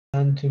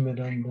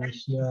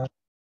Antimidandasya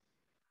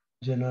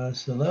Jana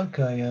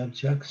Salakaya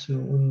Chaksu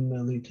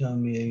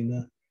Unmilitam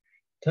Yena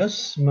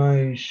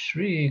Tasmai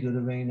Shri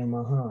Gurave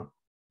Namaha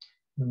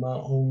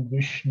Nama Om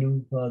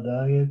Vishnu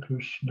Padaya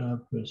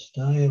Krishna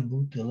Prastaya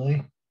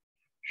Bhutale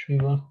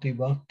Srimati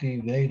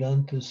Bhakti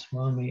Vedanta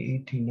Swami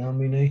Iti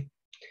Namine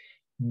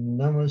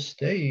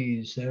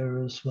Namaste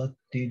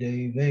Saraswati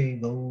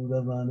Deve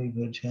Gauravani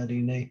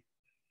Vajharine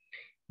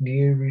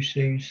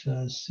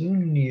Nirvishesha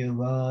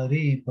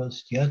Sunyavari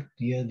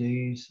Pastyatya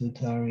De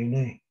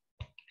Satarine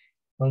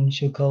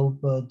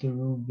Panchakalpa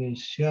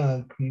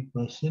Tarubhishya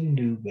Kripa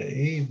Sindhu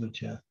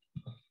Bhaevacha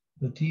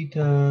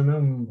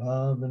Patitanam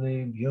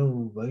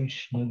Bhavanebhyo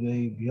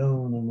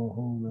Vaishnavebhyo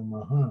Namaho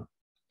Namaha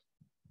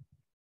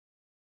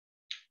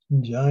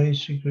Jai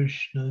Shri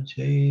Krishna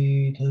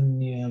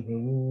Chaitanya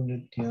Prabhu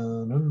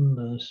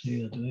Nityananda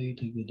Sri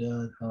Advaita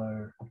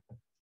Gadadhar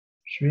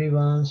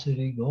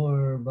Srivasari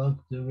Gaur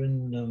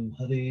Bhaktivinoda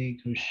Hare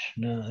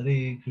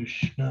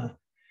Krishna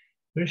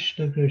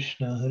Krishna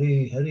Krishna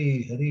Hare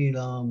Hare Hare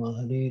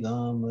Rama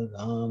Rama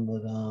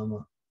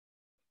Rama.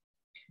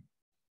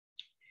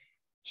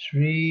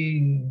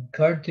 Sri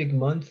Kartik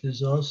month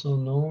is also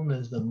known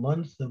as the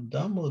month of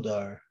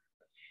Damodar.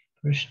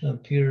 Krishna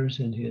appears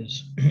in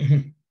his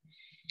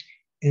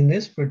in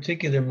this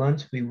particular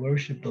month we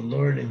worship the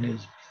Lord in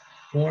his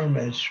form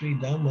as Sri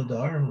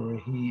Damodar, where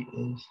he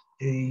is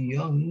a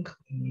young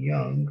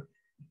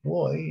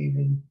boy.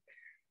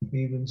 We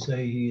even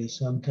say he is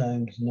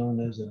sometimes known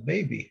as a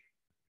baby.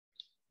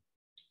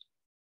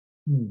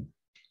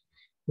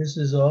 This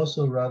is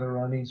also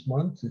Radharani's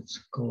month. It's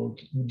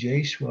called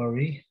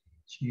Ujeshwari.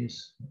 She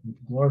is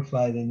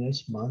glorified in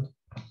this month.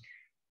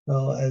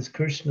 Well, as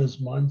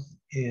Krishna's month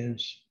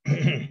is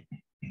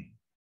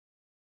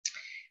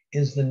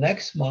is the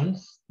next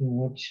month,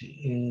 which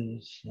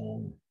is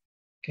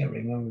can't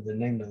remember the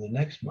name of the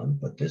next month,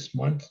 but this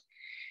month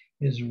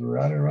is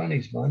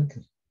Radharani's month,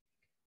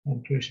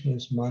 and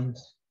Krishna's month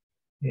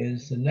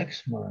is the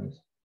next month.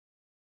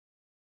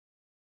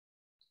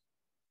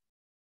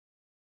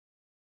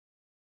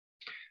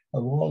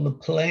 Of all the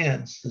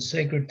plants, the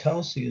sacred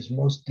Tulsi is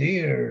most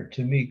dear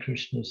to me,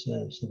 Krishna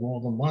says. Of all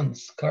the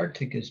months,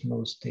 Kartik is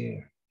most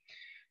dear.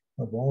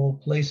 Of all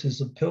places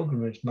of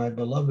pilgrimage, my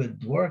beloved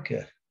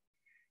Dwarka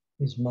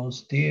is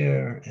most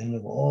dear, and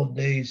of all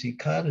days,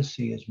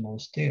 Ekadasi is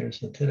most dear.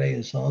 So today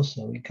is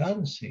also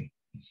Ekadasi.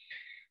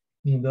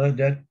 You know,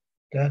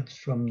 that's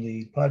from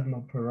the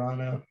Padma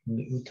Purana, from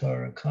the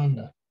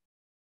Uttarakhanda.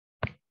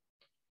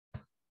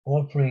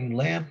 Offering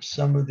lamps,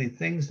 some of the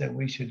things that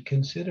we should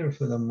consider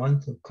for the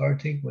month of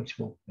Kartik, which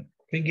will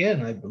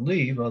begin, I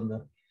believe, on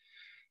the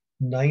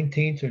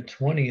 19th or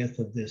 20th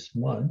of this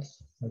month.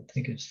 I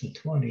think it's the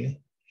 20th.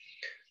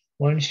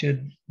 One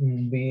should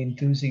be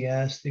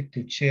enthusiastic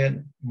to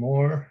chant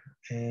more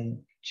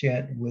and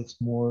chant with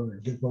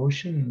more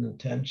devotion and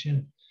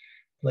attention,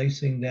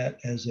 placing that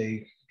as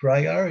a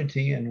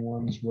priority in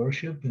one's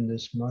worship in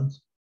this month.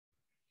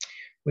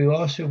 We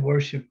also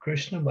worship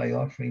Krishna by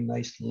offering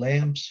nice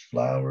lamps,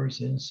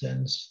 flowers,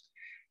 incense,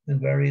 and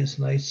various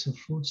nice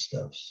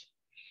foodstuffs.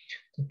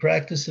 The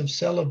practice of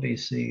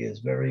celibacy is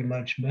very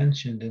much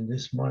mentioned in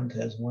this month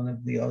as one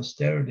of the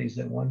austerities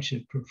that one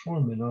should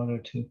perform in order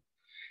to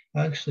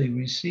actually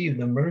receive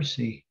the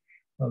mercy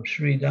of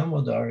Sri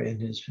Damodar in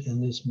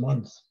this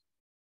month.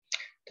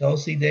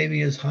 Tulsi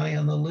Devi is high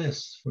on the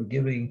list for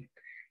giving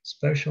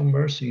special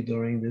mercy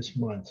during this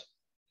month.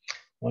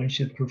 One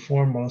should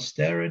perform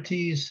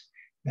austerities,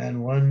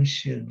 and one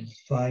should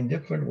find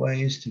different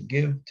ways to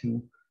give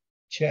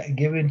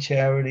in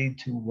charity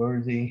to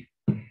worthy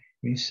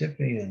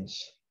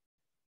recipients.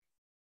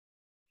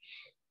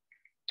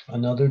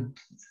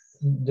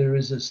 There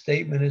is a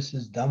statement, it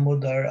says,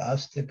 Damodar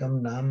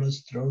astakam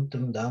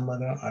namastrotam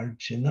damodar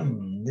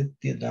archinam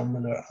nitya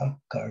damodar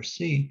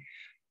akarsi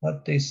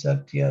bhakti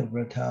satya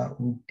vrata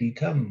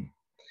uditam.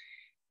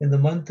 In the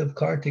month of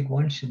Kartik,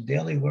 one should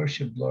daily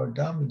worship Lord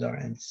Damodar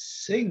and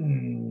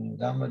sing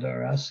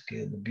Damodar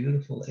Aska, the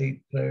beautiful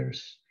 8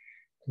 prayers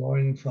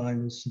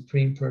glorifying the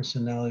Supreme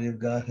Personality of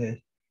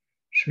Godhead,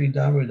 Sri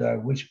Damodar,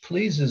 which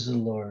pleases the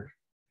Lord.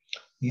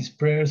 These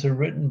prayers are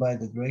written by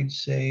the great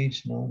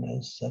sage known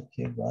as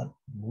Satyavat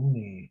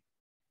Muni.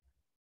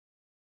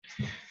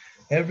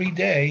 Every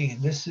day,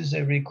 this is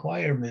a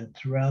requirement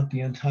throughout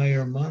the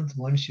entire month.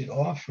 One should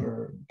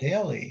offer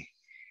daily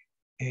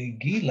a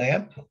ghee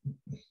lamp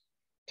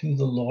to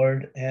the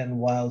Lord, and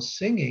while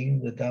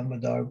singing the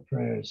Damodar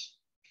prayers.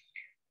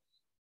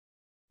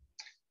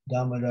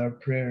 Damodar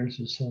prayers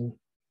are so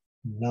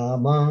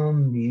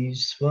Namam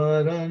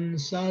Iswaran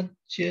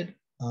Satchit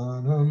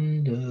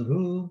Ananda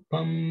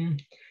Rupam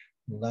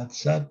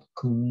Latsat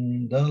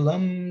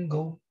Kundalam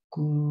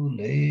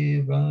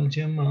Gokule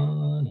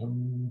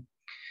Rajamanam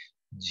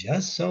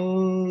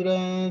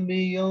Jasora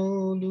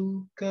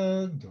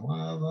Biyoluka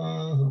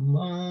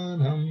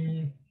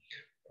Dvavamanam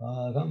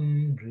Param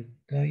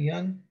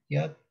Dhritayant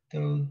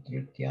Yatro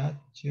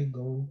Dhrityacha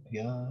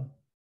Gopya.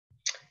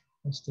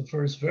 That's the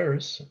first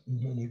verse, and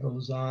then he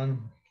goes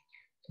on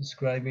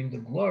describing the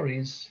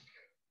glories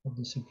of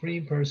the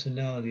Supreme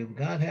Personality of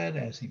Godhead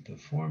as he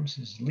performs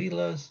his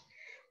leelas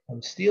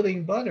of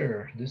stealing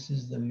butter. This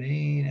is the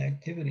main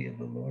activity of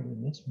the Lord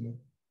in this month.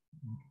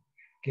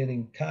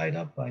 Getting tied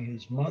up by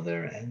his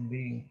mother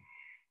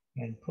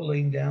and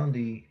pulling down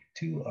the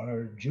two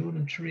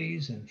Arjuna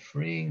trees and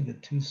freeing the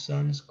two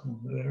sons,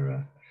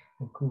 Kuvera,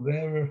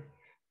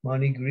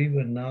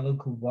 Manigriva, and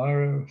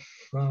Nalakuvara,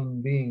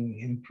 from being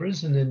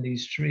imprisoned in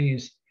these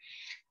trees,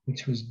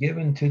 which was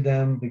given to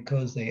them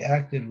because they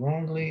acted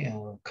wrongly and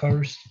were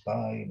cursed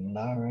by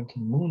Narada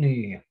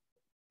Muni.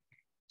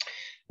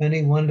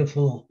 Many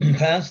wonderful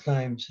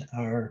pastimes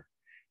are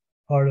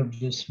part of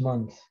this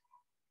month.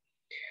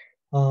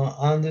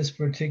 On this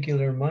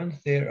particular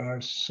month, there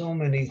are so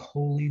many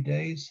holy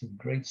days of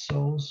great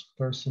souls,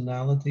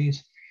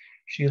 personalities.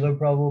 Srila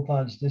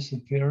Prabhupada's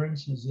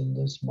disappearance is in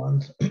this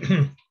month,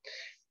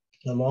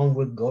 along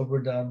with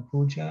Govardhan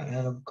Puja,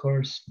 and of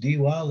course,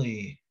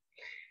 Diwali.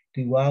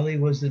 Diwali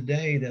was the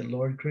day that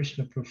Lord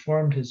Krishna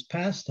performed his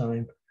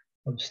pastime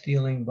of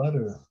stealing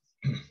butter.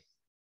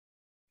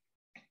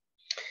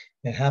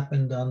 It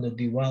happened on the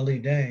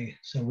Diwali day.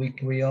 So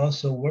we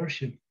also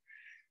worship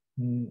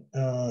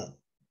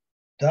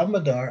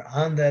Damodar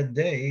on that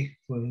day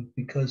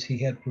because he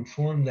had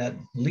performed that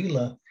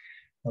Leela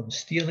of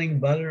stealing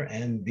butter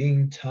and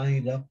being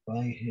tied up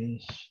by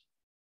his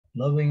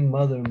loving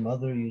mother,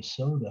 Mother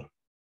Yasoda.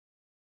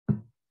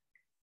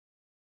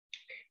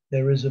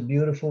 There is a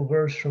beautiful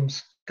verse from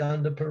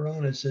Skanda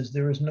Purana. It says,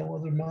 there is no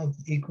other month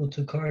equal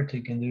to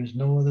Kartik, and there's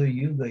no other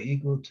yuga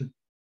equal to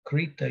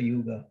Krita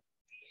Yuga.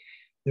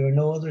 There are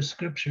no other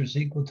scriptures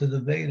equal to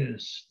the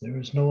Vedas. There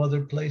is no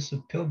other place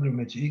of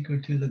pilgrimage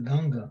equal to the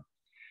Ganga.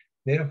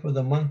 Therefore,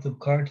 the month of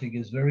Kartik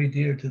is very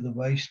dear to the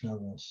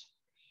Vaishnavas.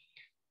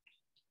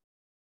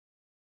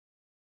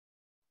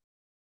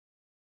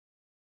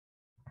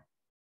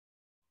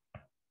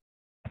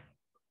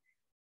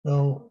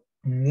 So,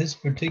 in this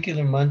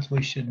particular month,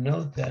 we should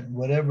note that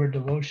whatever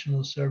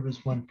devotional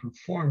service one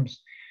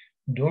performs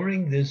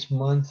during this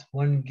month,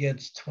 one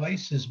gets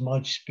twice as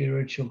much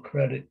spiritual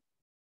credit.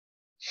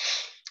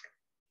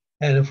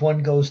 And if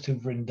one goes to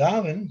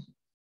Vrindavan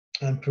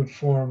and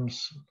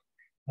performs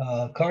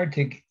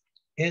Kartik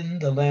in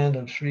the land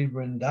of Sri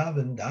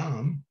Vrindavan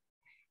Dham,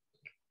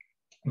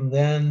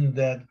 then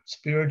that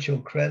spiritual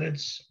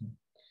credits,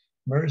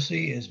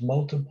 mercy is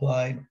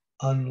multiplied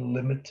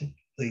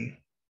unlimitedly.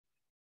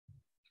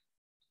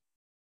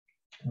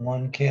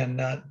 One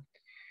cannot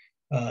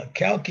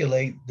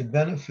calculate the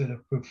benefit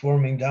of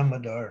performing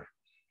Damodar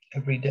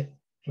every day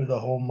for the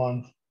whole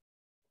month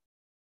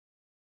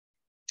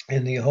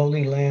in the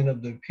holy land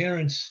of the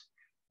appearance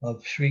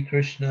of Sri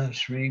Krishna,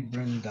 Sri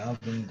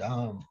Vrindavan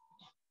Dham.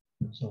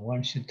 So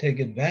one should take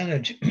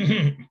advantage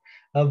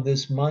of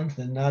this month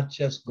and not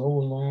just go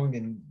along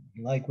and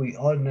like we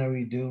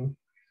ordinarily do.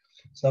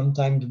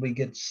 Sometimes we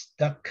get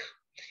stuck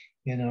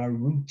in our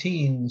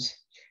routines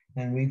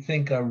and we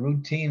think our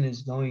routine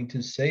is going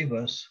to save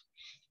us.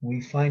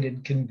 We find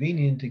it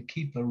convenient to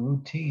keep a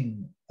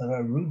routine, but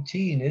our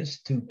routine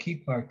is to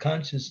keep our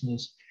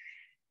consciousness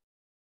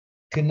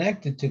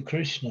connected to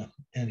Krishna.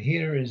 And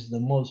here is the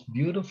most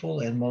beautiful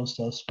and most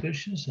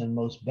auspicious and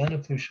most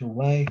beneficial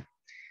way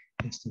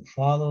is to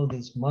follow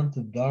this month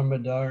of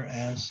Damodar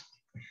as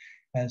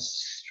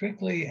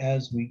strictly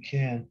as we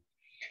can.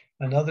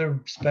 Another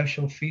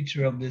special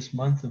feature of this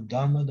month of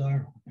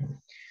Damodar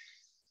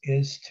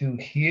is to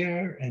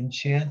hear and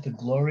chant the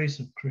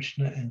glories of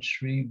Krishna and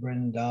Sri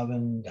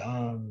Vrindavan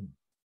Dham.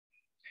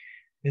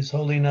 His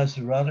Holiness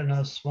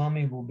Radhanath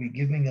Swami will be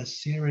giving a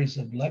series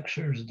of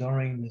lectures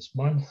during this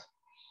month,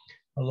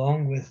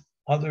 along with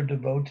other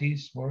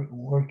devotees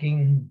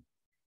working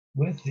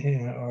with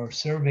him or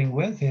serving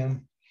with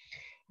him,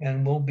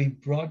 and we'll be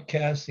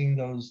broadcasting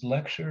those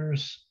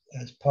lectures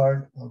as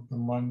part of the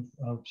month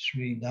of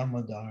Sri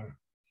Damodar,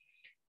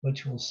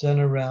 which will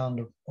center around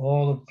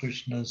all of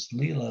Krishna's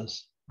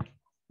Leelas.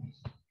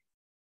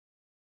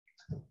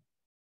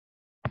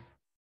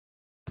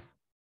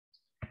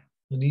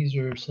 And these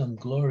are some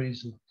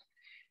glories.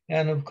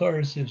 And of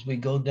course, as we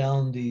go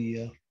down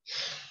the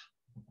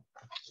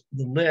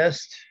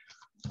list,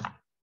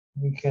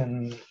 we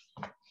can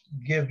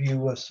give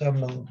you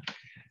some of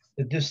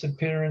the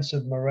disappearance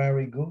of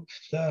Murari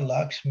Gupta.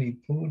 Lakshmi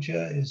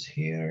Puja is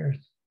here.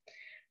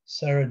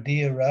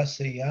 Saradiya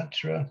Rasa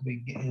Yatra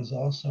is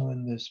also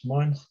in this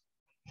month.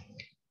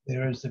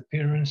 There is the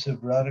appearance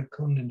of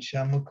Radhakund and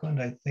Shamakund.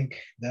 I think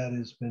that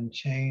has been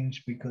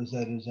changed because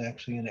that is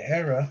actually an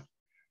error,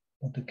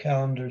 but the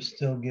calendar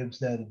still gives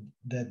that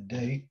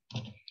date.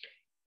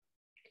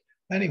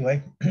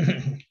 Anyway,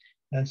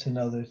 that's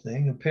another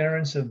thing.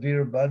 Appearance of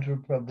Veerbhadra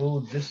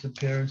Prabhu,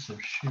 disappearance of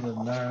Srila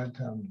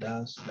Narottam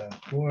Das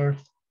Thakur.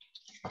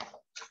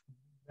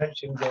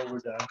 Mentioned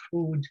Govardhan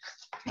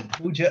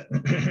Puja,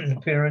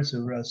 appearance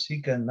of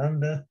Rasika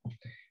Nanda,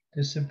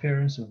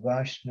 disappearance of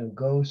Vaishnav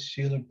Ghosh,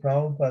 Srila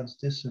Prabhupada's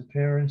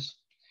disappearance,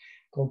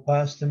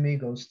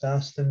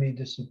 Gostastami,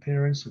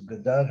 disappearance of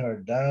Gadadhar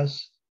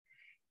Das,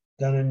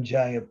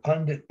 Dhananjaya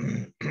Pandit,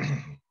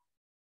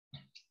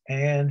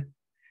 and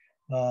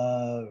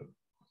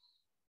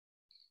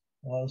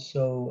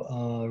Also,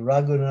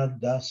 Raghunath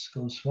Das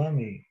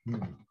Goswami.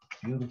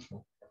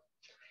 Beautiful.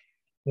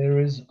 There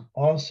is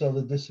also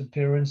the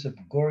disappearance of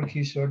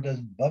Gorkishore Das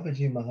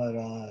Babaji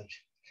Maharaj.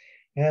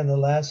 And the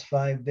last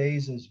 5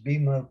 days is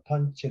Bhima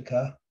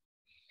Panchaka.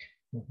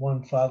 If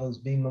one follows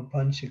Bhima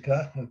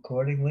Panchaka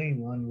accordingly,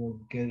 one will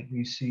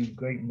receive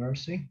great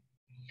mercy.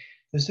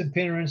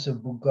 Disappearance of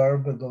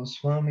Bhugarbha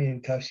Goswami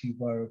and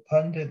Kashivara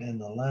Pandit, and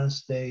the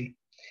last day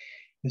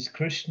is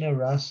Krishna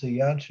Rasa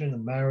Yatra, the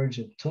marriage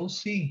of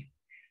Tulsi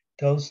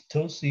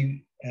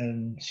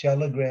and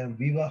Shalagram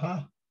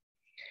Vivaha,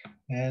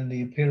 and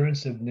the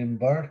appearance of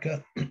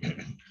Nimbarka.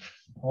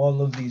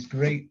 All of these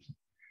great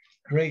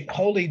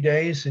holy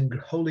days and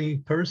holy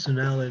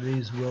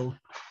personalities will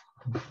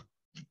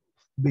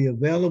be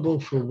available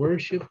for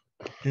worship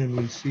and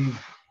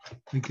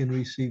we can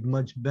receive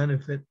much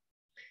benefit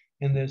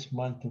in this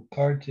month of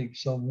Kartik.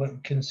 So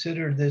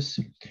consider this,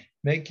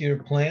 make your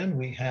plan.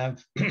 We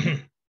have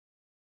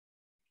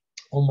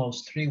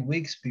almost 3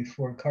 weeks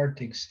before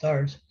Kartik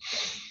starts.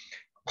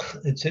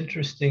 It's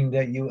interesting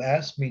that you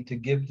asked me to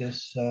give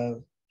this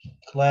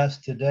class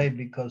today,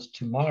 because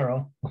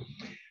tomorrow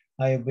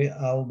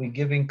I'll be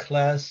giving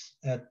class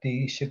at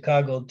the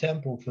Chicago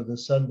Temple for the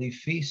Sunday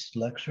Feast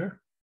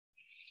lecture.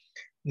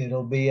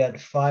 It'll be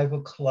at 5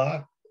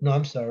 o'clock. No,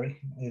 I'm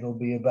sorry. It'll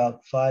be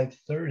about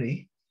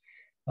 5:30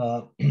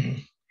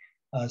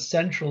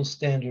 Central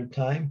Standard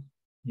Time,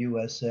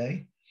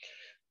 USA.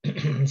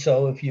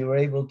 So if you're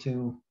able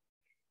to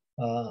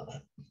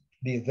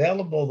be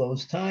available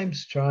those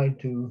times, try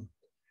to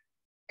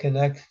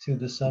connect to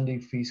the Sunday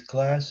Feast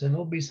class, and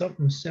it'll be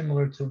something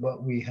similar to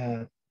what we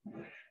had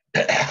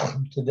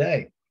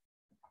today.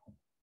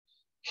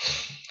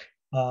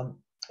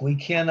 We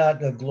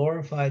cannot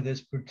glorify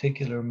this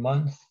particular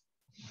month.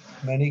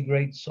 Many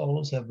great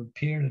souls have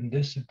appeared and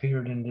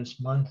disappeared in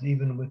this month,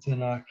 even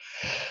within our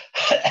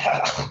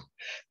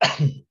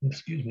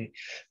excuse me,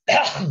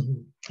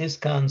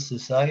 ISKCON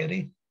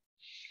society.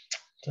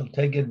 So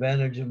take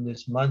advantage of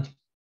this month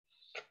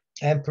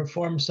and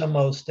perform some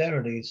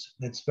austerities.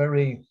 It's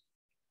very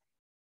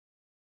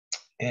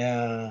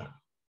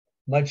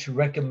much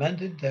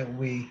recommended that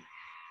we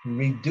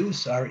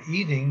reduce our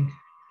eating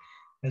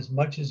as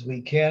much as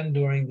we can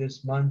during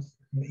this month,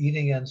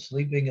 eating and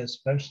sleeping,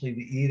 especially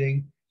the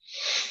eating.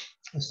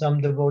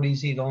 Some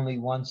devotees eat only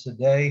once a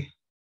day.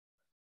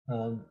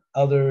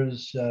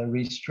 Others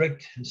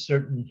restrict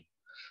certain,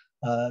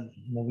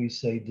 what we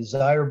say,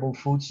 desirable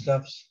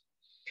foodstuffs.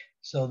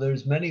 So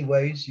there's many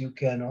ways you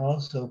can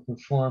also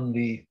perform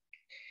the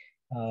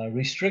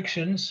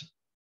restrictions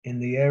in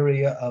the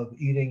area of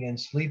eating and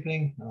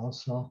sleeping.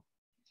 Also,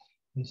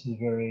 this is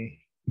very,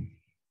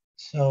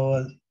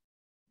 so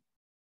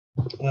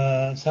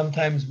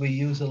sometimes we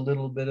use a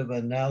little bit of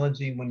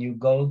analogy. When you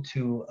go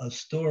to a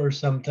store,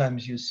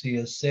 sometimes you see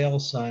a sale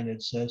sign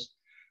that says,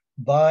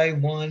 buy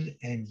one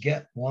and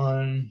get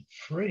one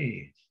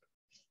free.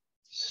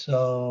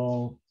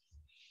 So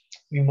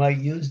we might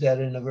use that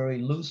in a very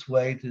loose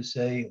way to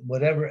say,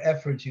 whatever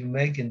effort you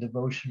make in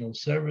devotional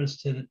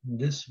service to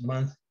this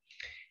month,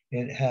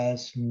 it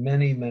has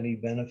many, many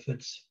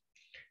benefits.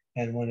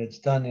 And when it's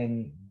done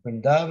in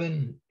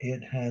Vrindavan,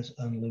 it has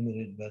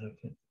unlimited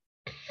benefit.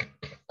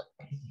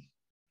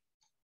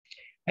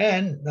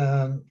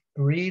 And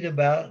read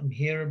about and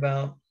hear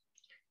about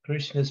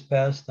Krishna's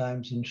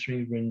pastimes in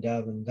Sri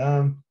Vrindavan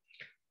Dham.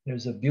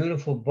 There's a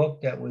beautiful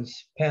book that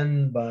was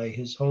penned by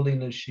His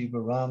Holiness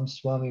Shivaram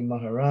Swami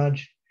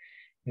Maharaj.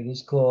 It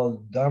is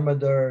called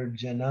Damodar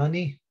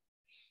Janani.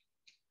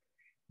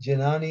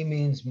 Janani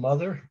means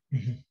mother,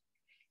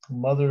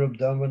 mother of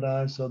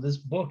Damodar. So this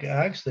book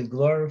actually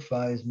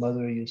glorifies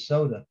Mother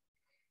Yasoda.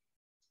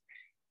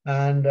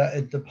 And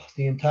the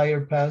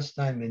entire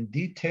pastime in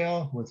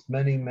detail, with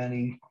many,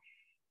 many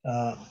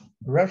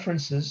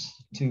references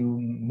to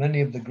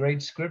many of the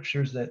great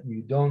scriptures that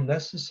you don't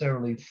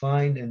necessarily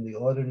find in the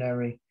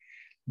ordinary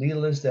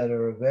leelas that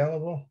are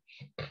available.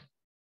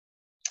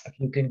 If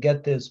you can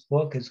get this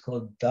book, it's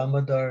called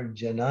Damodar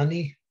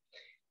Janani,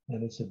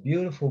 and it's a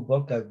beautiful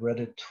book. I've read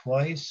it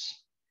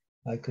twice.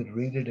 I could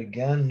read it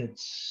again.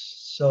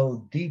 It's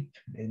so deep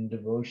in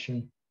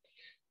devotion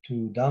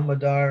to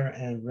Damodar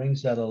and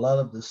brings out a lot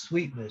of the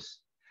sweetness.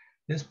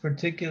 This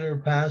particular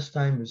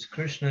pastime is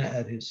Krishna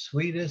at his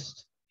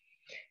sweetest.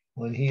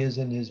 When he is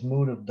in his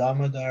mood of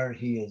Damodar,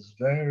 he is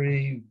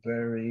very,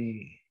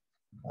 very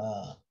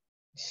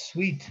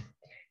sweet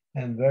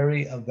and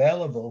very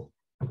available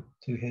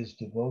to his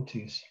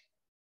devotees.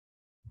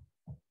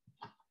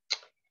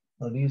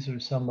 So these are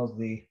some of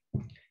the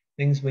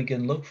things we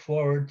can look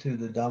forward to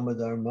the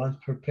Damodar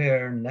month.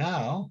 Prepare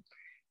now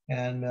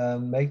and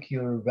make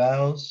your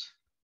vows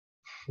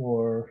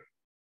for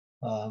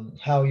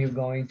how you're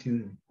going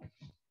to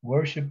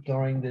worship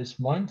during this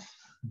month.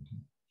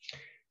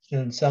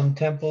 In some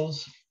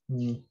temples,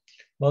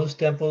 most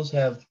temples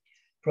have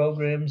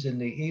programs in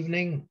the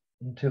evening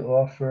to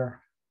offer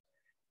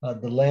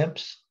the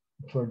lamps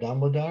for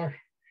Damodar.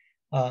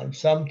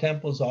 Some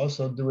temples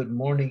also do it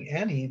morning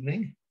and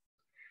evening.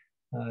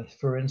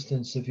 For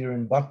instance, if you're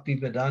in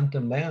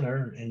Bhaktivedanta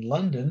Manor in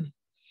London,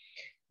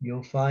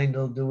 you'll find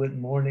they'll do it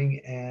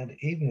morning and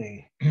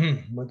evening,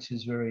 which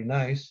is very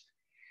nice.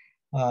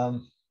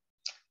 And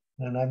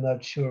I'm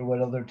not sure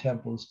what other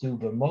temples do,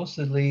 but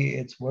mostly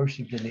it's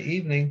worshipped in the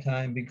evening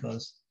time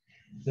because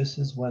this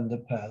is when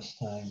the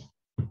pastime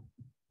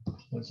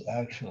was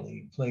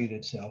actually played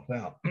itself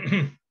out.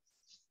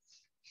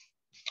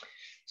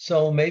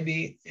 So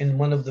maybe in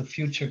one of the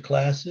future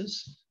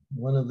classes,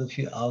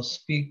 I'll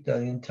speak the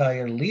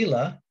entire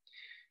Leela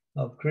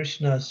of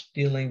Krishna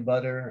stealing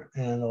butter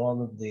and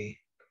all of the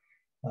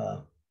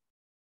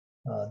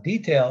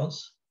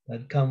details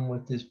that come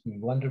with this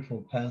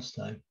wonderful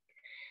pastime.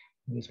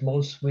 It was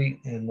most sweet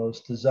and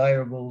most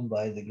desirable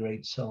by the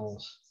great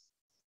souls.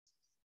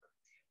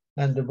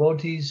 And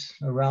devotees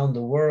around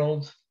the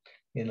world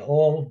in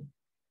all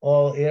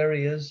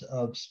areas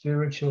of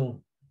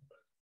spiritual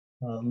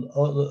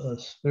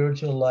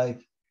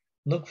life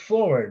look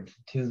forward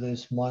to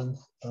this month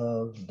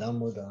of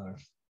Damodar.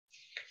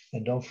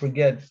 And don't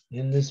forget,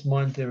 in this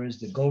month there is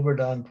the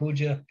Govardhan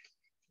Puja,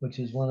 which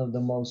is one of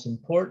the most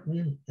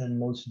important and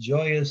most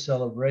joyous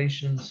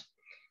celebrations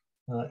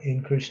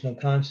in Krishna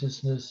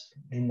consciousness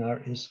in our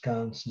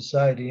ISKCON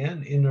society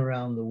and in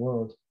around the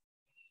world.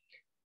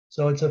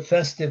 So it's a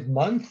festive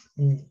month.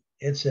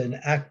 It's an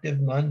active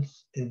month.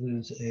 It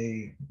is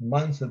a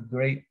month of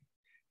great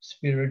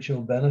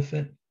spiritual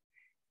benefit.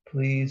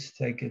 Please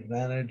take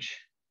advantage.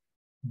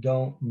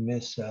 Don't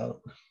miss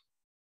out.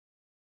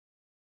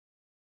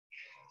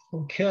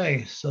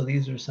 Okay, so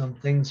these are some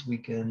things we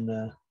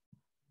can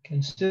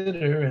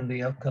consider in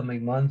the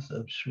upcoming month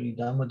of Sri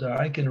Damodar.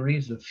 I can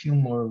read a few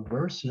more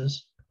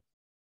verses.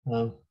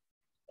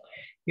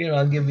 Here,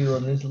 I'll give you a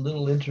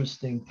little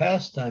interesting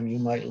pastime. You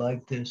might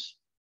like this.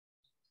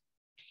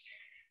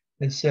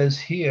 It says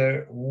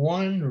here,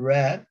 one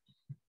rat,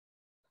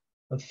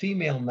 a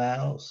female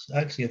mouse,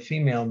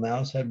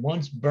 had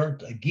once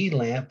burnt a ghee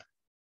lamp,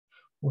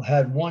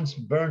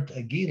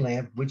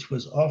 which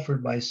was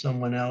offered by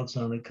someone else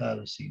on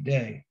Ekadasi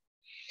day.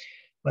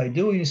 By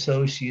doing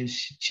so, she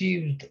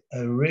achieved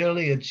a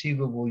rarely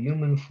achievable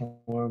human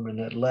form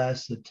and at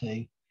last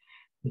attained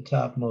the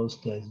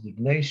topmost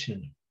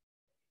designation.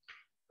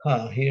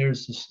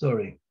 Here's the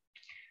story.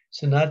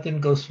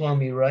 Sanatana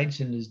Goswami writes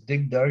in his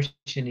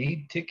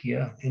Digdarshani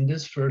Tikya, in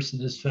this verse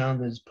it is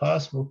found that it's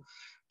possible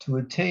to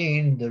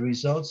attain the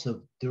results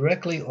of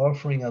directly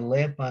offering a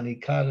lamp on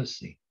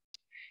Ekadasi.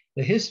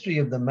 The history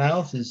of the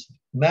mouse is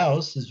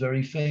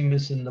very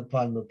famous in the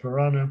Padma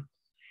Purana,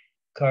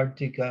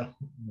 Kartika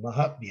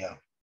Mahatmya.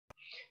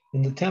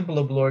 In the temple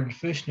of Lord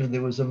Vishnu,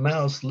 there was a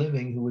mouse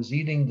living who was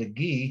eating the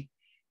ghee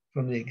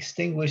from the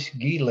extinguished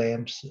ghee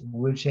lamps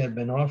which had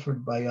been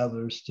offered by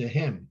others to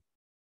him,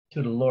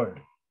 to the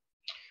Lord.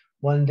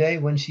 One day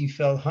when she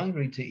felt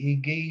hungry to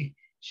eat ghee,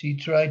 she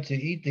tried to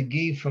eat the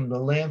ghee from the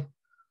lamp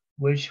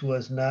which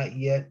was not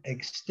yet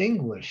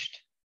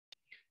extinguished.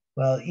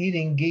 While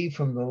eating ghee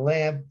from the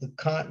lamp, the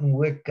cotton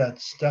wick got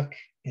stuck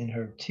in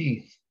her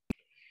teeth.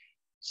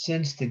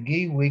 Since the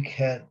ghee wick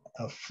had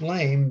a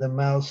flame, the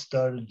mouse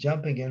started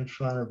jumping in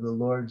front of the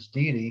Lord's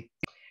deity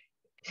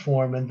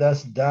form and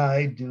thus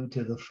died due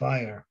to the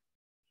fire.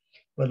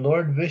 But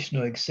Lord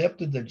Vishnu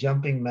accepted the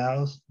jumping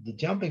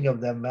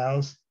of that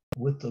mouse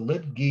with the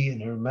lit ghee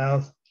in her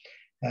mouth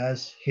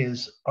as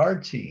his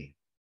arti.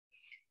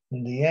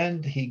 In the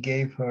end, he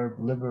gave her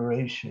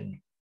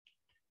liberation,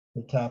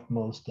 the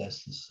topmost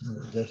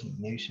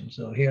designation.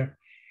 So here,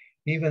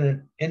 even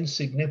an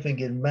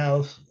insignificant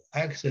mouse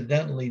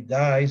accidentally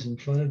dies in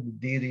front of the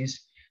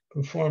deities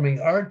performing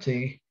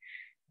arti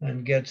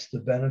and gets the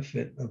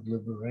benefit of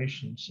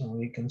liberation. So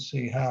we can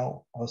see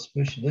how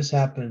auspicious this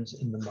happens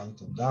in the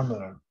month of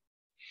Damodar.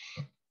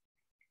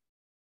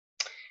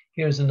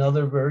 Here's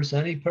another verse.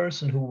 Any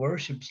person who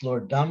worships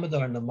Lord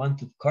Damodar in the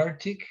month of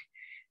Kartik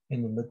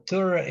in the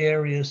Mathura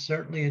area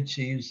certainly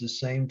achieves the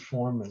same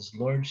form as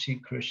Lord Shri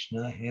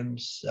Krishna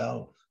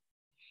himself.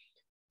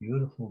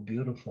 Beautiful,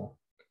 beautiful.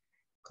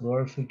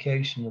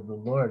 Glorification of the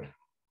Lord.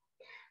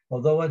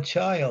 Although a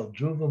child,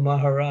 Dhruva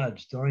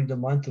Maharaj, during the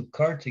month of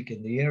Kartik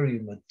in the area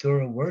of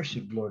Mathura,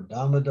 worshipped Lord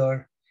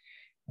Damodar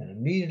and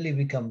immediately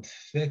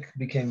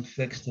became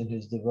fixed in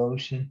his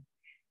devotion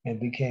and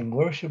became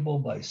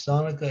worshipable by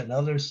Sanaka and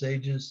other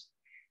sages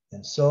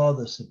and saw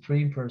the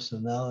Supreme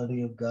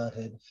Personality of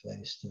Godhead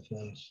face to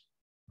face.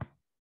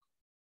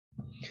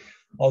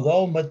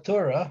 Although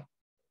Mathura,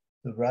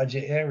 the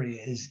Raja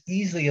area, is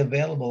easily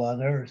available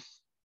on earth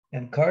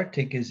and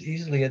Kartik is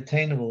easily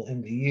attainable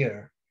in the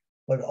year,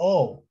 but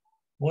oh,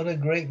 what a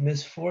great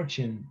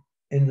misfortune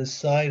in the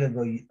sight of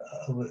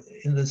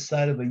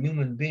a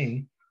human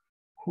being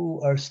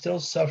who are still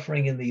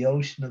suffering in the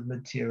ocean of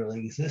material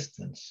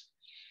existence.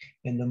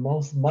 In the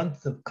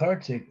month of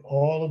Kartik,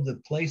 all of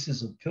the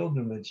places of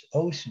pilgrimage,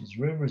 oceans,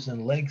 rivers,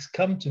 and lakes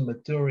come to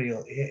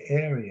Mathura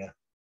area,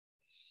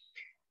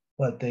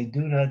 but they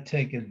do not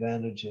take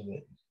advantage of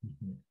it.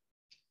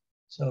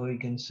 So we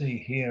can see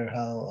here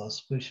how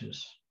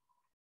auspicious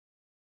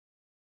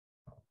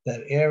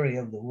that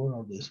area of the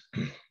world is.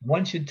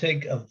 One should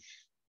take a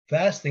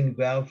fasting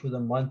vow for the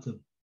month of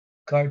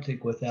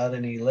Kartik without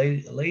any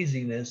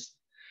laziness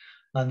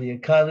on the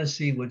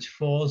Ekadasi, which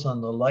falls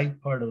on the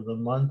light part of the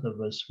month of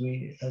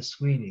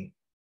Aswini.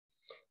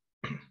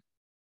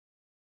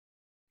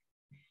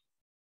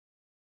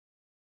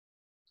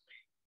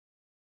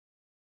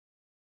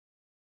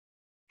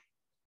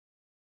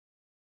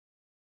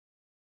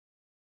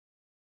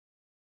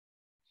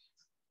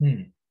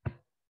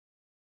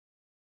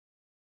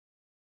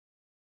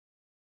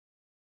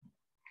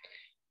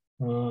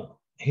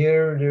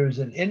 Here there's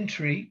an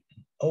entry.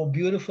 Oh,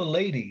 beautiful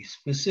lady,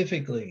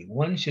 specifically,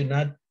 one should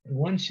not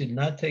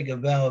take a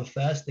vow of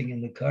fasting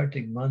in the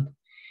Kartik month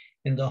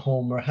in the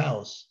home or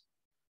house.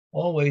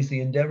 Always the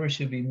endeavor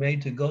should be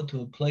made to go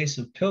to a place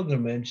of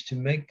pilgrimage to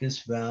make this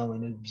vow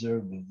and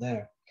observe it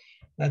there.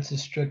 That's a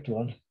strict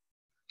one.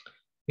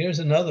 Here's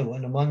another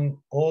one.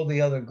 Among all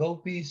the other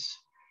gopis,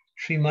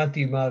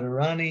 Srimati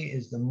Radharani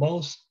is the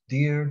most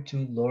dear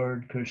to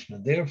Lord Krishna.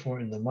 Therefore,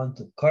 in the month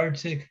of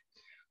Kartik,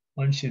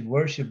 one should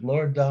worship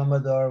Lord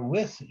Damodar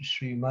with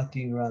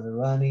Srimati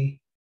Radharani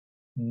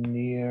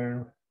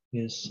near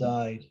his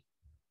side.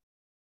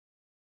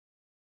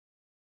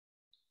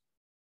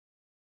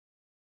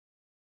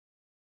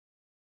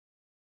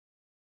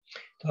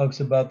 Talks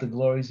about the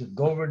glories of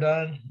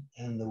Govardhan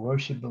and the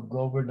worship of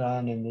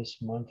Govardhan in this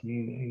month.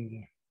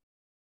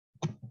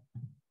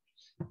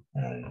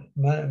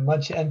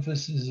 Much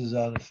emphasis is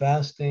on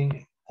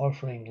fasting,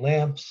 offering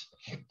lamps,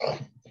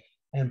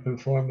 and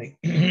performing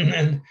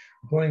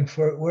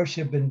for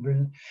worship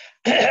and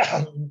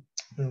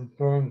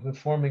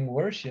performing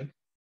worship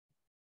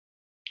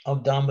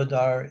of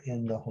Damodar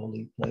in the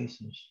holy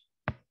places.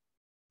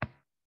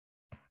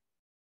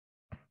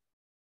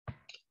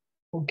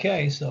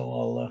 Okay, so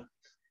I'll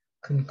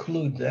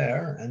conclude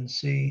there and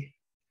see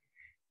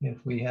if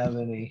we have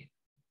any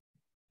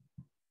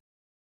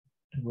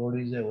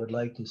devotees that would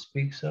like to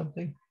speak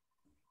something.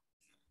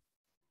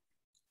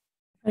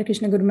 Hare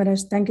Krishna, Guru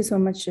Maharaj. Thank you so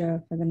much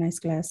for the nice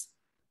class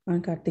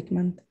on Kartik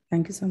month.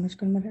 Thank you so much,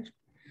 Guru Maharaj.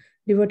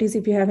 Devotees,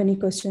 if you have any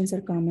questions or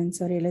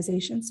comments or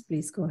realizations,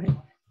 please go ahead.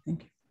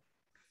 Thank you.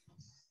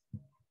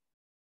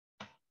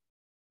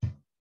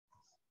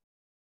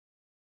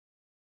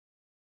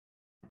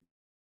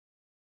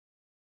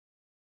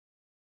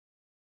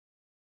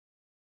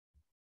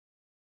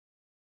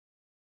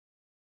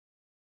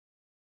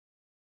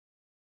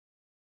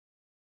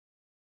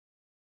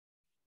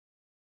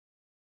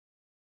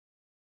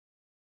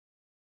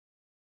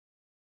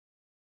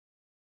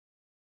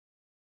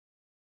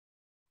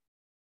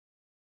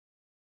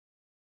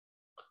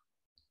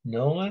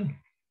 No one?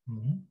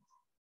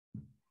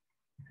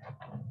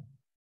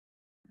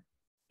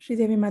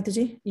 Sridevi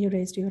Mataji, you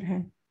raised your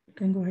hand. You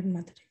can go ahead,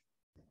 Mataji.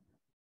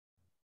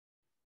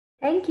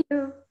 Thank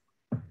you.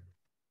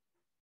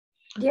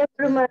 Dear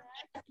Guru Maharaj,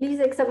 please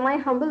accept my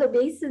humble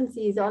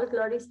obeisances. All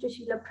glories to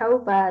Srila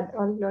Prabhupada.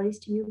 All glories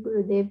to you,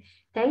 Gurudev.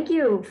 Thank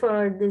you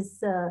for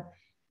this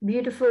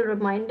beautiful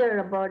reminder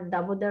about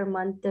Damodar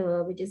month,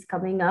 which is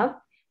coming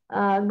up.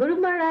 Guru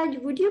Maharaj,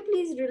 would you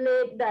please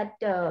relate that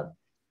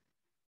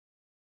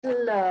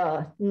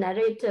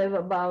narrative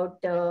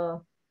about,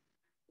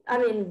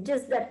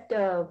 just that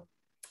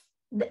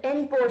the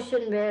end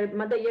portion where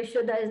Mother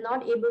Yashoda is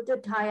not able to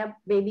tie up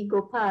baby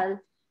Gopal,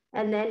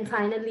 and then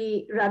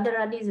finally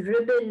Radharani's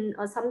ribbon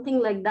or something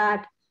like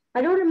that.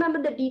 I don't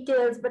remember the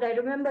details, but I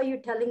remember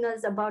you telling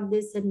us about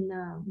this in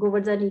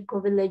Govardhan Eco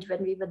Village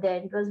when we were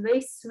there. It was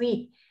very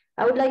sweet.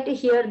 I would like to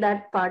hear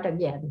that part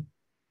again.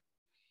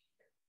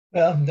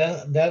 Well,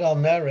 that I'll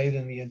narrate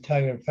in the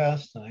entire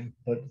pastime,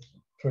 but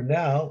for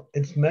now,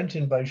 it's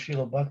mentioned by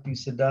Srila Bhakti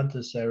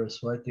Siddhanta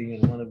Saraswati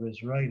in one of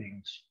his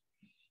writings.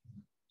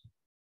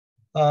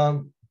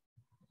 And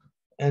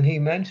he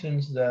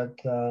mentions that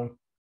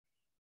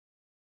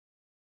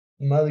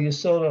Mother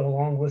Yasoda,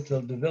 along with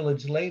the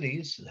village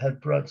ladies, had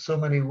brought so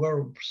many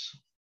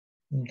ropes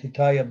to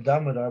tie up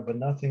Damodar, but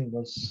nothing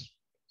was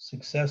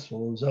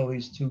successful. It was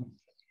always 2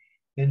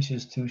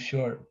 inches too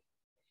short.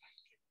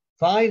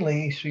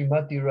 Finally,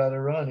 Srimati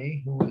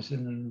Radharani, who was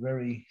in a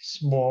very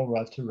small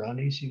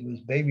Radharani, she was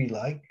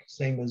baby-like,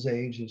 same as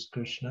age as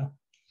Krishna.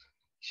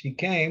 She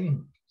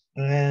came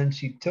and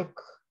she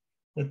took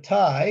the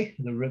tie,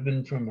 the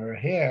ribbon from her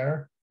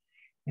hair,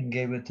 and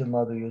gave it to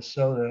Mother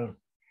Yasoda.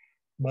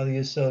 Mother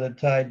Yasoda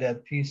tied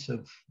that piece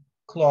of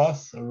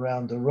cloth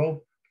around the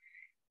rope,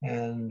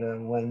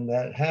 and when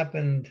that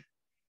happened,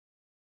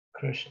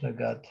 Krishna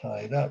got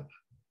tied up.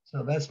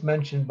 So that's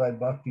mentioned by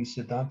Bhakti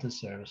Siddhanta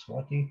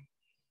Saraswati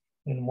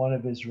in one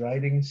of his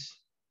writings.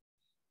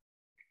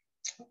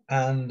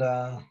 And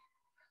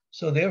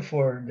so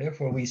therefore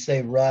we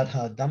say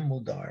Radha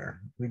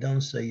Damodar. We don't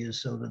say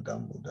Yasoda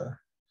Damodar.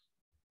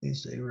 We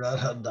say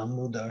Radha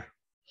Damodar.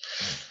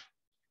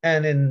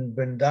 And in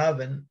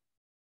Vrindavan,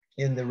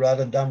 in the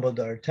Radha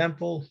Damodar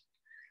temple,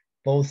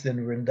 both in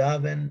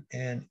Vrindavan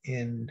and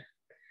in,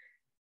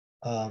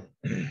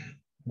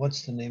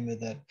 what's the name of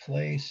that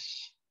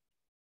place?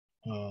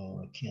 Oh,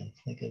 I can't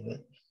think of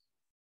it.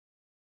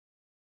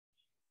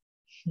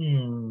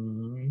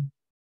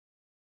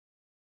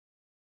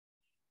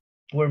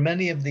 where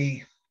many of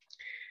the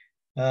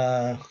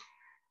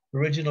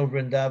original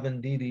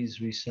Vrindavan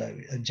deities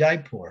reside.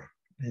 Jaipur.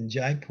 In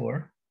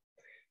Jaipur,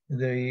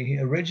 the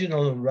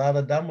original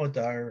Radha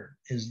Damodar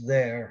is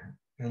there,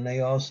 and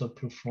they also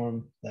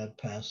perform that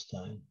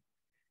pastime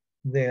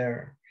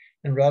there.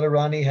 And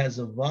Radharani has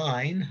a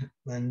vine,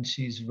 and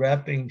she's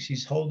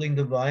holding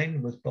the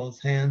vine with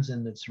both hands,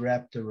 and it's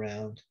wrapped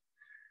around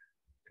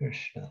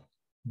Krishna.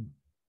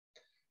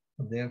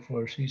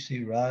 Therefore,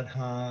 Sri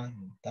Radha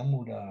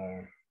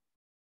Damodar.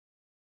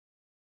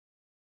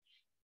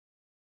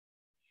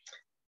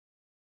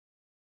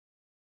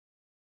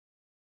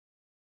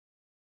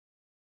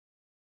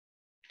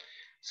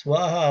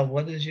 Swaha,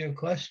 what is your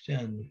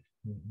question?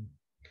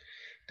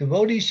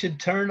 Devotees should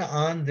turn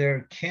on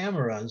their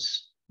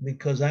cameras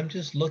because I'm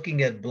just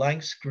looking at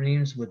blank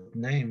screens with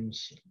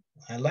names.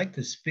 I like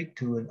to speak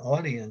to an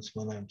audience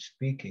when I'm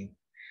speaking.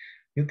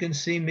 You can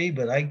see me,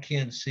 but I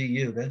can't see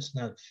you. That's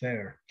not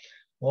fair.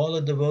 All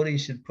the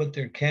devotees should put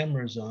their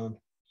cameras on.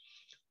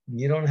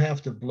 You don't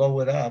have to blow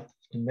it up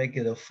to make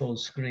it a full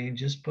screen.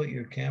 Just put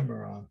your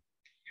camera on.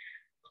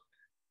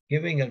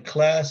 Giving a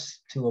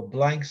class to a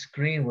blank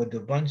screen with a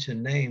bunch of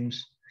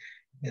names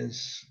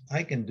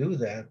I can do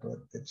that, but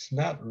it's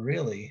not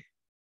really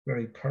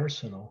very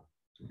personal.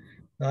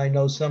 I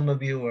know some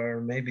of you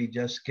are maybe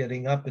just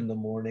getting up in the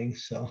morning,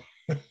 so,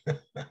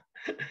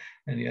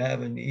 and you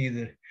haven't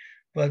either.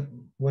 But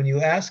when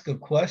you ask a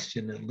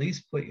question, at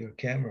least put your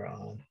camera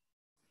on.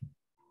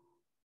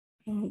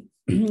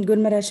 Good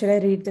Maharaj, shall I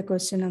read the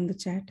question on the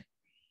chat?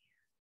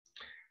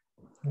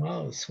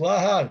 Wow,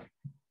 Swaha,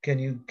 can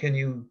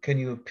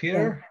you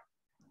appear?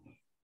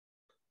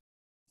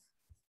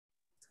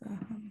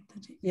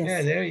 Yes.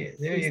 Yeah,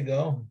 there you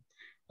go.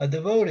 A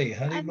devotee,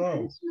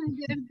 Haribol.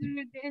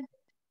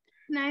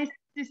 Nice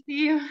to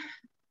see you.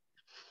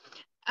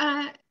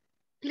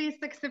 Please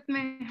accept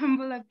my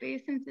humble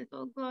obeisances.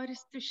 All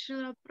glories to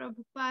Srila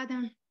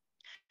Prabhupada.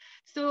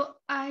 So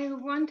I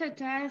wanted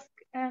to ask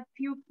a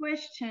few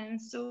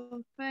questions.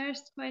 So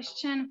first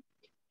question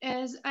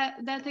is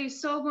that I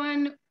saw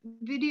one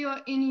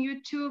video in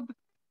YouTube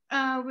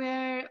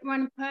where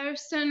one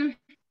person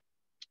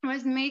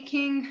was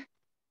making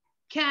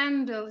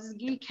candles,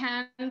 ghee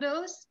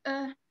candles,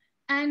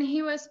 and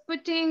he was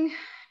putting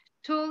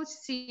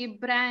tulsi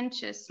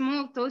branches,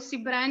 small tulsi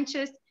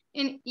branches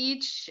in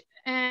each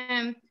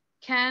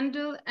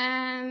candle,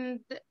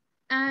 and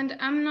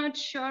I'm not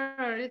sure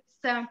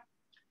it's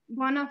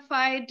bona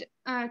fide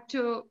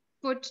to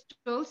put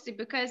tulsi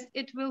because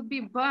it will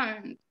be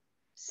burned.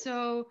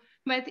 So,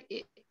 but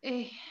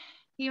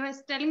he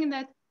was telling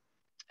that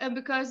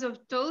because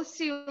of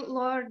tulsi,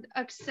 Lord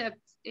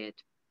accepts it.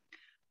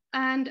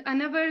 And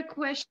another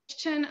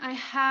question I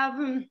have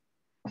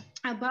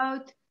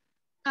about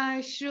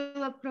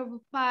Srila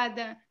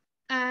Prabhupada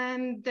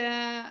and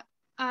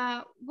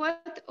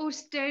what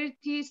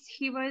austerities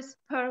he was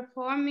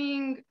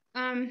performing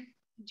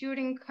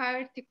during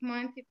Kartik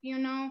month, if you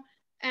know,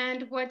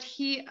 and what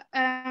he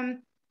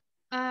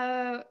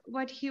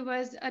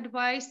was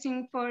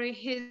advising for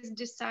his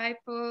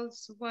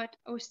disciples, what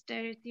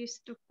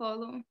austerities to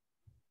follow.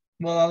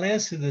 Well, I'll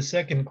answer the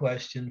second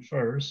question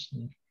first.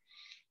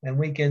 And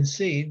we can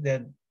see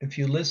that if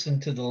you listen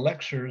to the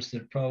lectures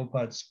that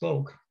Prabhupada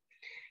spoke,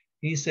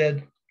 he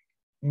said,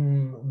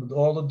 with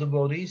all the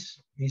devotees,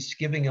 he's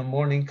giving a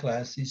morning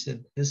class. He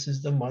said, this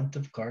is the month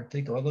of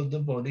Kartik. All the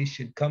devotees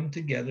should come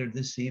together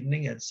this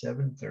evening at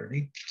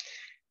 7:30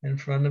 in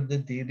front of the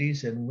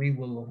deities, and we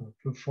will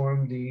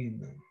perform the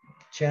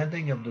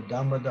chanting of the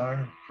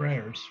Damodar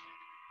prayers.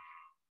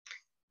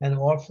 And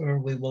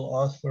we will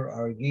offer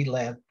our ghee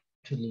lamp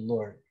to the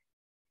Lord.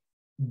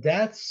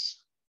 That's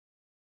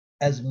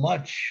as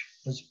much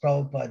as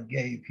Prabhupada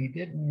gave. He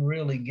didn't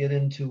really get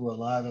into a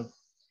lot of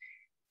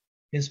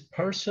his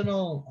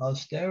personal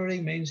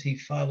austerity. Means he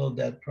followed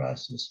that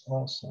process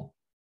also.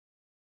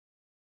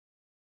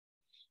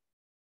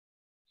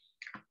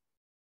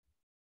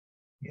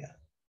 Yeah.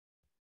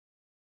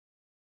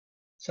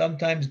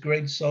 Sometimes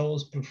great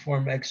souls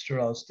perform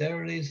extra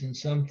austerities, and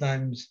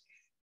sometimes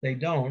they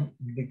don't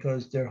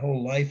because their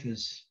whole life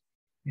is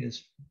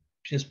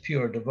just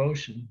pure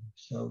devotion.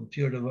 So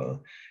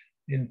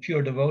in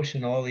pure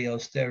devotion, all the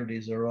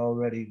austerities are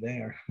already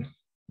there.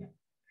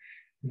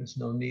 There's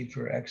no need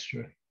for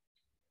extra.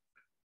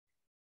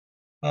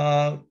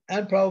 And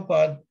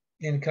Prabhupada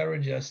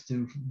encouraged us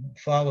to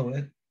follow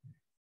it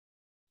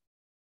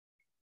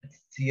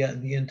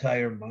the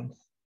entire month.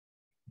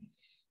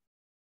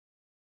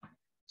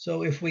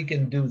 So if we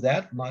can do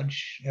that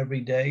much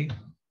every day,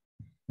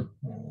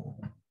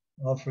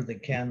 offer the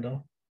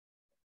candle.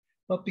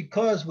 But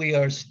because we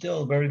are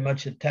still very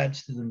much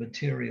attached to the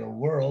material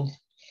world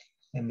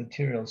and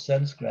material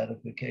sense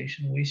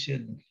gratification, we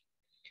should,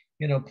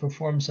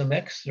 perform some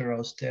extra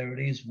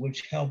austerities,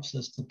 which helps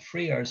us to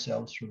free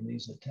ourselves from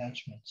these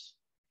attachments,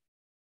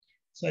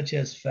 such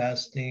as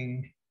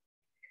fasting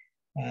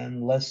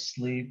and less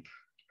sleep,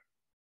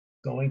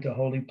 going to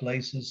holy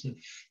places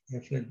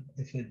if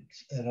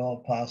it's at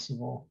all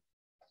possible,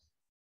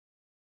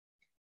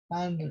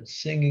 and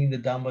singing the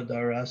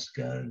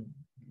Damadaraska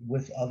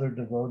with other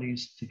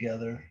devotees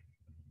together,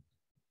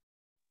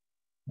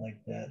 like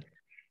that.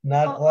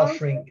 Not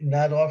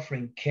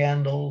offering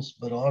candles,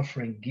 but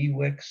offering ghee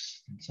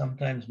wicks.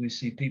 Sometimes we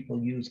see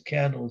people use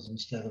candles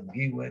instead of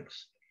ghee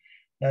wicks.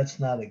 That's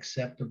not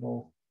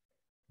acceptable.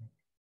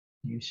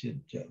 You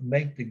should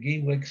make the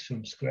ghee wicks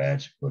from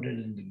scratch, put it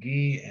in the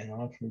ghee, and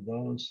offer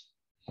those.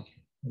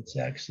 It's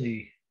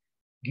actually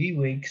ghee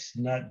wicks,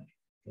 not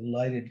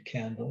lighted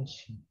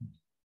candles.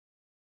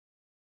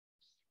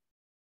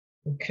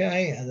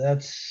 Okay,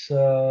 that's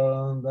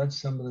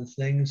some of the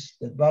things.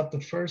 About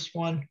the first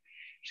one,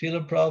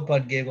 Srila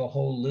Prabhupada gave a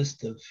whole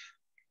list of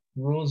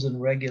rules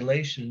and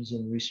regulations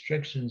and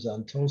restrictions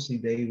on Tulsi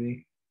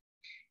Devi.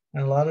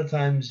 And a lot of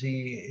times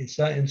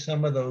in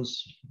some of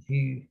those,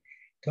 he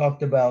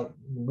talked about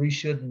we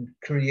shouldn't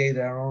create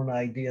our own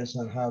ideas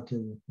on how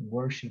to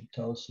worship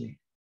Tulsi.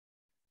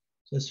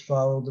 Just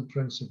follow the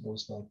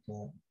principles like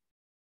that.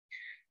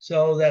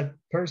 So that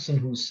person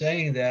who's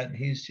saying that,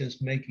 he's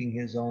just making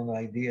his own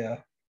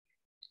idea.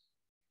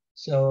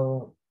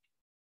 So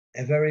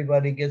if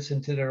everybody gets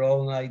into their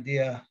own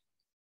idea,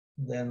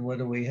 then what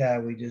do we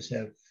have? We just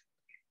have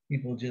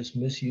people just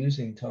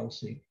misusing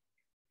Tulsi.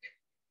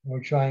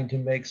 We're trying to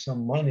make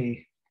some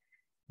money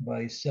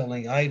by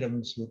selling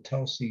items with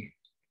Tulsi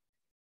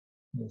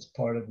as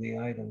part of the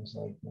items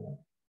like that.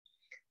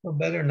 Well,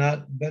 better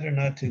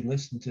not to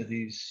listen to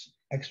these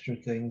extra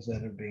things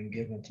that are being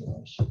given to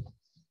us.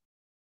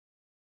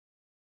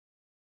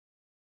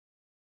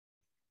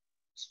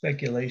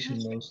 Speculation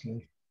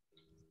mostly.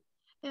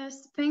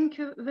 Yes, thank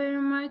you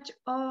very much.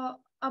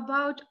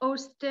 About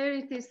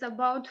austerities,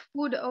 about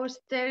food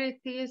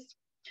austerities.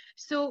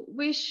 So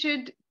we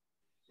should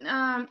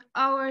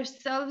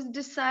ourselves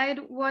decide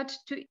what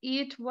to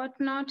eat, what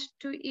not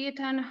to eat,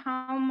 and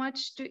how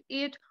much to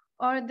eat,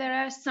 or there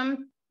are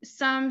some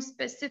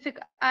specific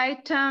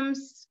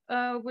items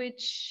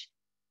which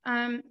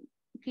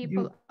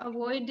people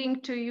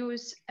avoiding to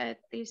use at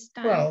this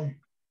time. Well,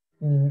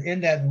 in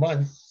that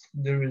month,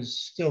 there is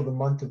still the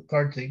month of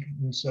Kartik,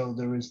 and so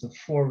there is the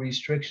 4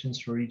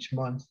 restrictions for each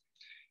month.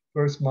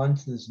 First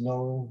month is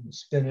no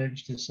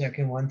spinach. The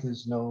second month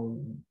is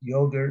no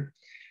yogurt.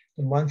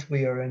 The month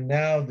we are in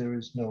now, there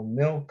is no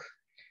milk.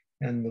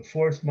 And the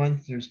 4th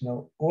month, there's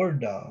no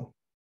ordal.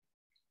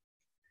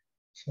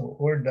 So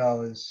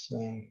ordal is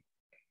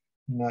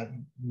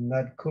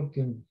not cooked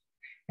in,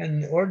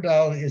 and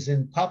ordal is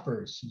in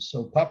poppers.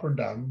 So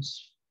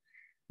pappardams,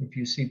 if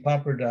you see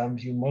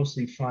pappardams, you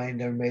mostly find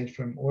they're made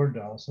from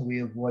ordal. So we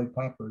avoid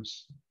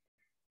poppers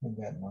in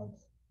that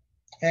month,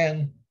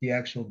 and the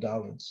actual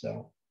dal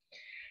itself.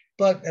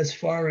 But as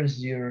far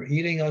as your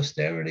eating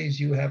austerities,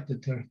 you have to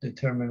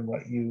determine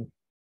what you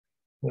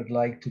would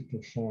like to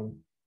perform.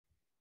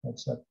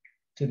 That's up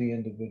to the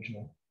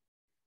individual.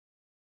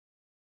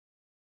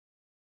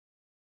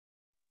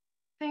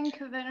 Thank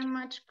you very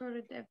much,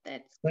 Gurudev.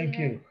 That's Thank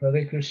clear. you.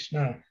 Hare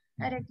Krishna.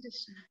 Hare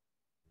Krishna.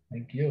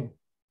 Thank you.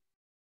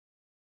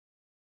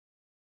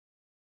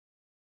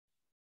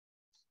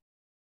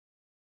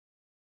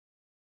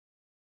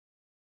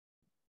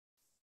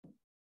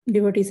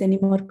 Devotees, any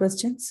more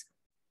questions?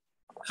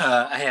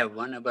 I have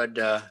one about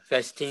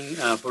fasting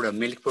for the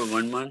milk for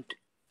 1 month.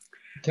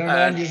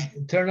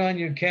 Turn on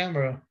your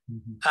camera.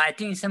 I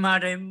think somehow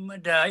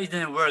it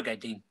doesn't work. I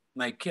think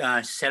my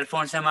cell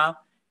phone somehow.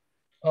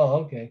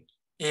 Oh, okay.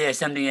 Yeah,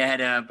 something I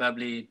had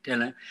probably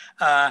tell.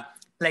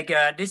 Like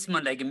this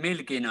month, like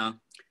milk, you know.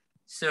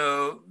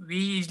 So we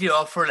usually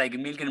offer like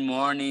milk in the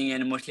morning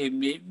and mostly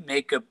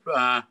make up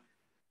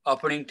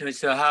offering to.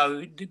 So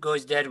how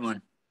goes that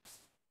one?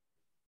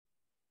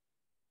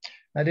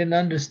 I didn't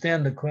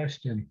understand the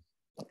question.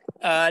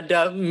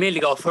 The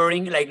milk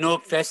offering, like no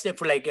fast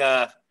for like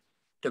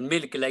the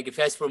milk, like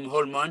fast from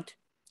whole month.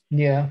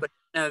 Yeah. But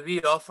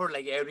we offer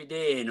like every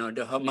day, you know,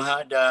 the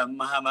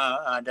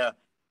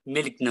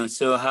milk now.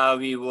 So how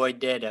we avoid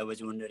that, I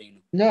was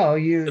wondering. No,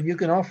 you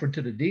can offer to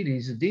the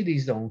deities. The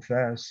deities don't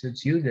fast.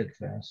 It's you that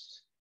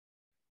fasts.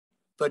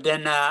 But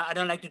then I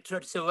don't like to throw.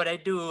 So what I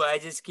do, I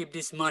just keep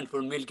this month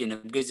for milk, you know,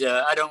 because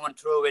I don't want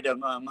to throw away the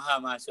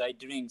Mahama, so I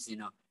drinks, you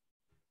know.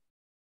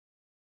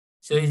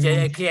 So it's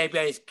okay,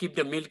 I keep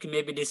the milk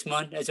maybe this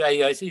month. That's why I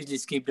usually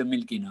keep the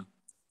milk, you know.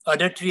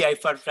 Other 3 I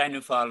trying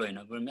to follow, you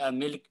know, but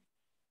milk,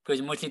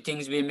 because mostly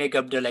things we make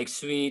up the like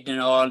sweet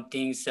and all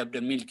things of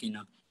the milk, you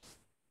know.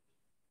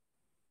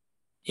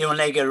 Even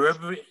like a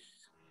rubber.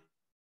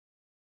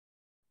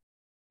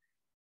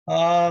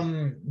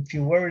 If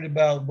you're worried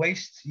about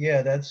waste,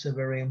 yeah, that's a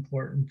very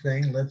important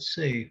thing. Let's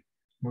see.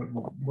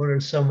 What are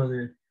some of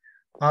the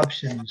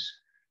options?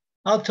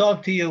 I'll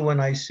talk to you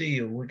when I see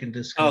you. We can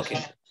discuss.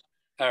 Okay.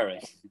 All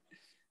right.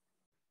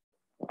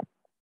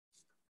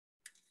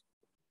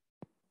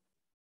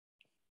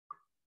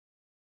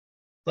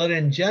 But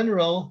in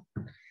general,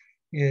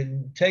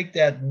 you take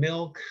that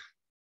milk,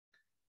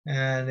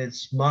 and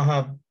it's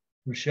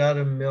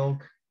Mahaprashadam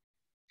milk,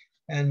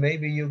 and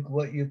maybe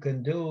what you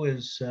can do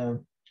is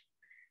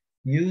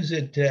use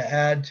it to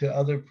add to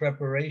other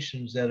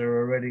preparations that are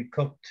already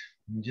cooked,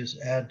 and just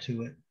add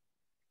to it.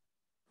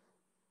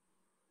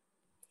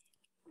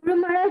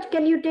 Maharaj,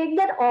 can you take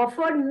that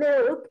offered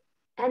milk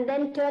and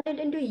then turn it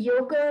into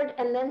yogurt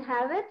and then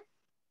have it?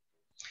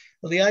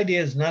 Well, the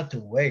idea is not to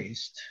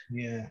waste.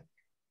 Yeah.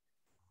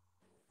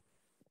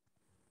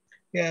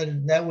 Yeah,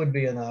 that would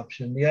be an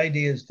option. The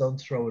idea is don't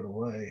throw it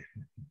away.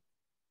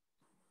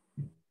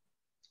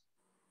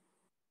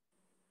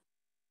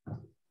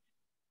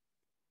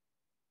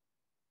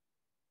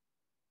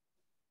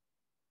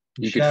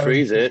 You could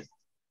freeze it.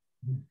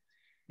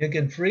 You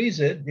can freeze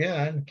it,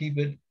 yeah, and keep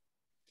it,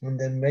 and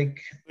then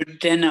make. But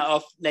then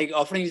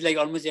offerings like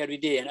almost every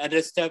day, and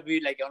other stuff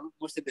we like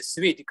most of the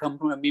sweet come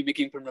from me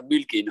making from the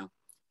milk, you know.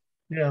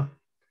 Yeah.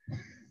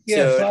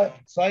 Yeah. So,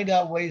 find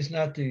out ways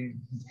not to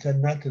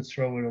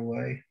throw it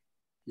away.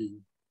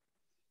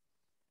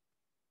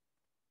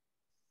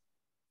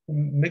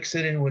 Mix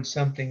it in with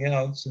something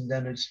else, and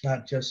then it's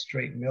not just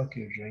straight milk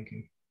you're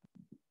drinking.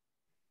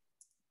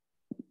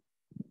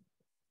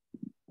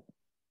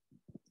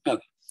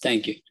 okay,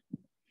 thank you.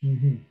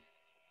 Mm-hmm.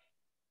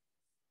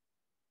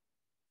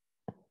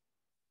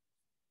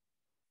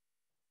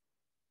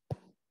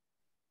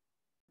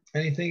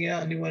 Anything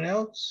else? Anyone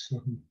else?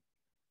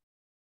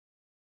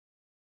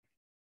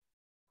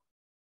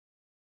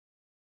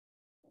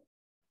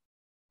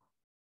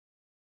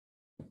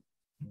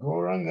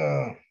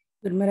 Goranga.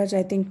 Good Maharaj,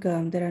 I think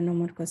there are no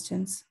more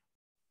questions.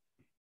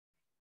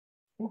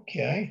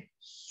 Okay,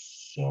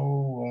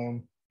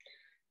 so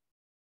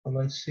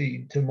let's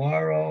see.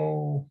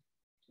 Tomorrow,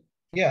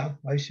 yeah,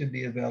 I should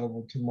be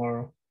available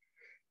tomorrow.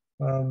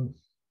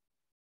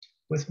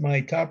 With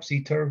my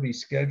topsy-turvy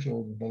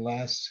schedule, the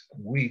last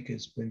week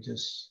has been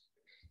just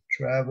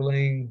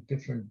traveling,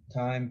 different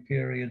time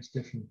periods,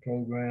 different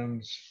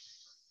programs,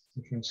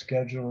 different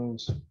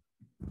schedules.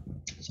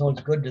 So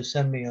it's good to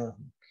send me a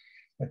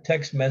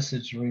text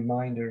message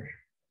reminder.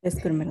 Yes,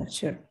 Good Maharaj,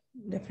 sure,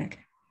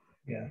 definitely.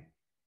 Yeah.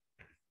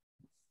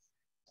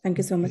 Thank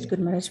you so much, Good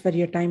Maharaj, for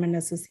your time and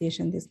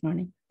association this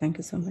morning. Thank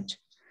you so much.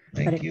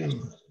 Thank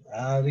you.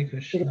 Hare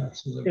Krishna.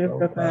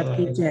 Prabhupada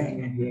ki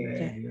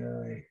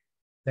jai.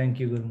 Thank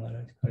you, Guru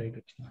Maharaj. Hare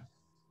Krishna.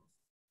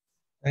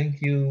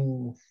 Thank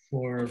you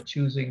for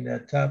choosing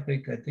that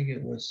topic. I think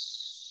it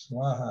was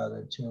Swaha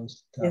that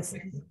chose the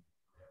topic.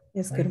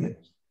 Yes, Guru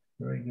Maharaj.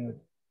 Very good.